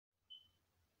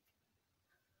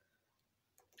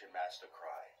Master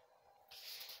cried.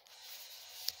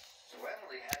 So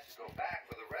Emily had to go back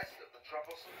for the rest of the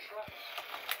troublesome trucks.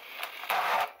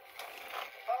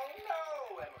 Oh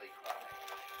no, Emily cried.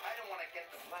 I don't want to get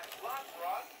the black block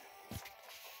run.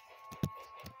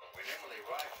 When Emily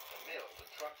arrived at the mill, the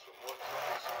trucks were more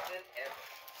troublesome than ever.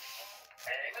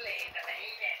 Emily,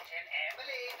 delayed engine,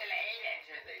 Emily, delayed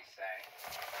engine, they sang.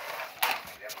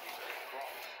 And Emily very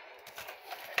cross.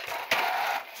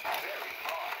 Very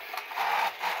hard.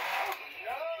 Oh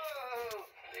no!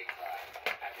 They cried,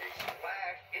 and they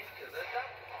splashed into the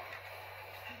dump pond.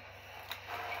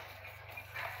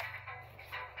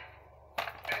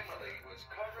 Emily was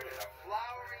covered in a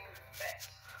flowery mess.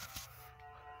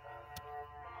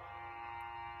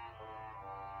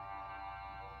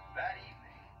 That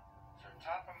evening, Sir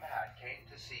Topham Hatt came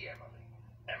to see Emily.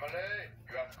 Emily,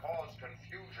 you have caused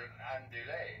confusion and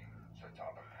delay, Sir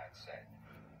Topham Hatt said.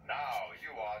 Now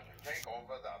you are to take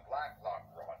over the Black Lock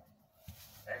run.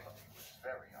 Emily was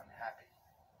very unhappy.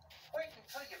 Wait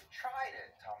until you've tried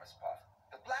it, Thomas puffed.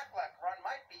 The Black Lock run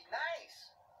might be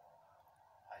nice.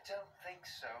 I don't think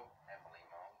so, Emily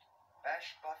moaned.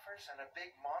 Bash buffers and a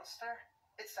big monster?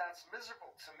 It sounds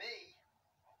miserable to me.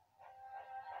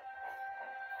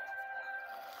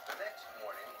 The next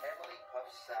morning, Emily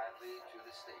puffed sadly to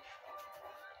the station.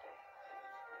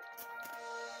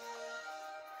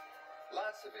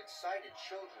 Lots of excited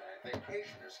children and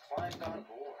vacationers climbed on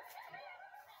board.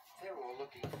 They were all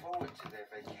looking forward to their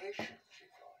vacation, she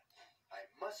thought. I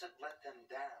mustn't let them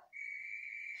down.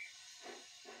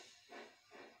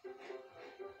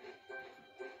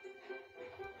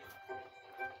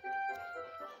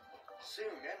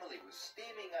 Soon, Emily was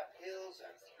steaming up hills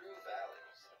and through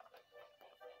valleys.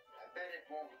 I bet it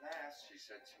won't last, she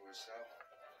said to herself.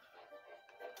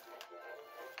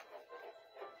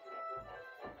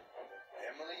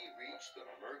 Emily reached the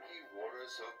murky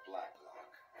waters of Black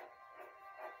Lock.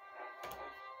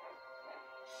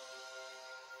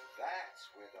 That's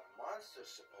where the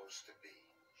monster's supposed to be,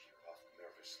 she puffed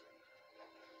nervously.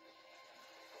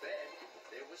 Then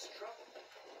there was trouble.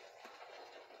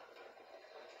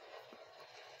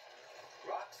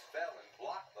 Rocks fell and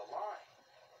blocked the line.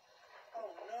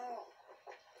 Oh no!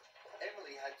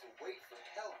 Emily had to wait for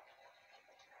help.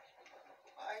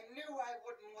 I knew I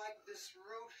wouldn't like this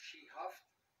route, she huffed.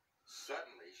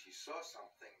 Suddenly, she saw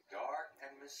something dark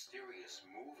and mysterious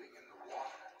moving in the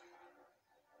water.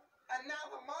 And now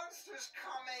the monster's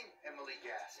coming, Emily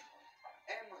gasped.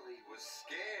 Emily was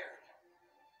scared.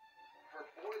 Her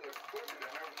boiler quivered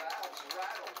and her valves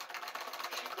rattled.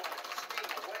 She wanted to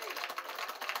steam away.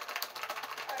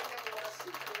 I never want to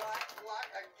see Black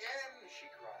Lock again, she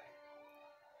cried.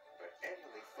 But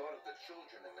Emily thought of the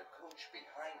children in the coach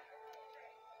behind her.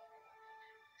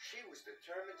 She was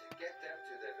determined to get them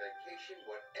to their vacation,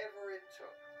 whatever it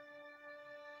took.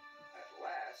 At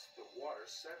last, the water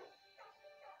settled,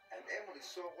 and Emily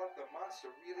saw what the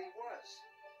monster really was.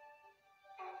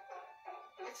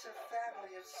 It's a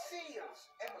family of seals!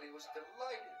 Emily was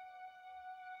delighted.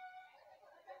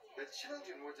 The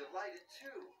children were delighted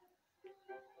too.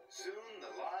 Soon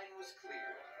the line was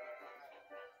cleared.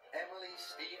 Emily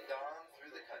steamed on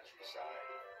through the countryside.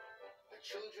 The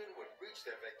children would reach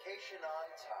their vacation on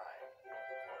time.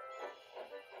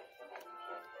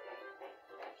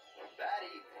 That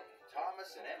evening,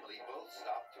 Thomas and Emily both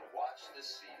stopped to watch the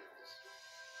seals.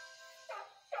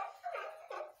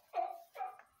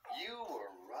 You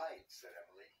were right, said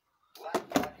Emily. Black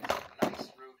Lock is a nice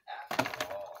route after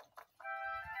all.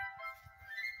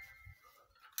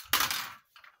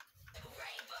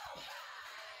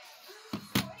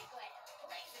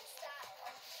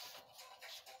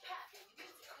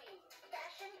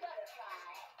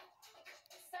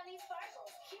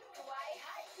 Sparkles, cute kawaii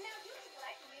hut. Now you can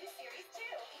collect new series